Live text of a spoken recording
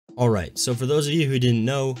Alright, so for those of you who didn't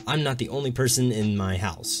know, I'm not the only person in my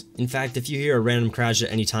house. In fact, if you hear a random crash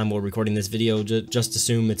at any time while recording this video, just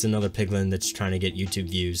assume it's another piglin that's trying to get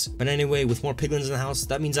YouTube views. But anyway, with more piglins in the house,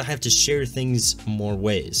 that means I have to share things more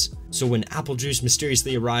ways. So when apple juice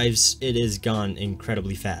mysteriously arrives, it is gone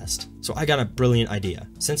incredibly fast. So I got a brilliant idea.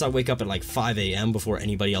 Since I wake up at like 5 AM before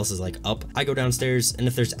anybody else is like up, I go downstairs, and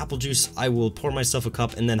if there's apple juice, I will pour myself a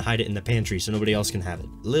cup and then hide it in the pantry so nobody else can have it.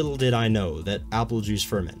 Little did I know that apple juice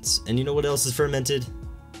ferments. And you know what else is fermented?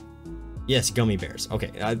 Yes, gummy bears.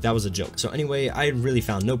 Okay, that was a joke. So anyway, I really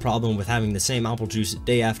found no problem with having the same apple juice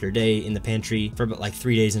day after day in the pantry for about like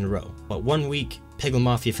 3 days in a row. But one week, Piglin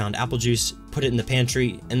Mafia found apple juice, put it in the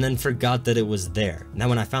pantry, and then forgot that it was there. Now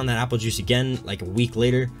when I found that apple juice again, like a week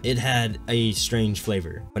later, it had a strange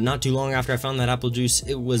flavor. But not too long after I found that apple juice,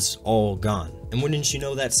 it was all gone. And wouldn't you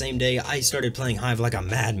know, that same day, I started playing Hive like a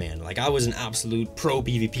madman. Like I was an absolute pro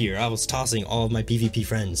PvPer. I was tossing all of my PvP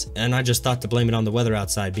friends. And I just thought to blame it on the weather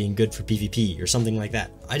outside being good for PvP or something like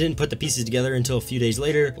that. I didn't put the pieces together until a few days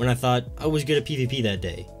later when I thought I was good at PvP that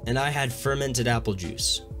day. And I had fermented apple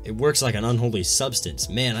juice. It works like an unholy substance.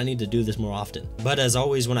 Man, I need to do this more often. But as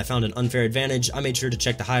always, when I found an unfair advantage, I made sure to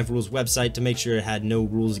check the Hive rules website to make sure it had no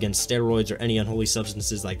rules against steroids or any unholy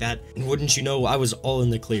substances like that. And wouldn't you know, I was all in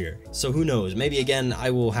the clear. So who knows, maybe again I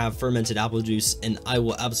will have fermented apple juice and I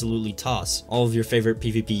will absolutely toss all of your favorite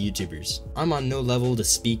PvP YouTubers. I'm on no level to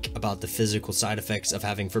speak about the physical side effects of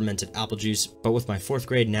having fermented apple juice, but with my 4th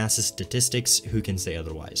grade NASA statistics, who can say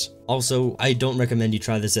otherwise? Also, I don't recommend you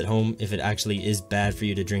try this at home if it actually is bad for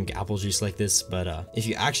you to drink apple juice like this, but if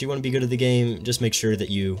you actually want to be good at the game, just make sure that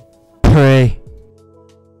you pray.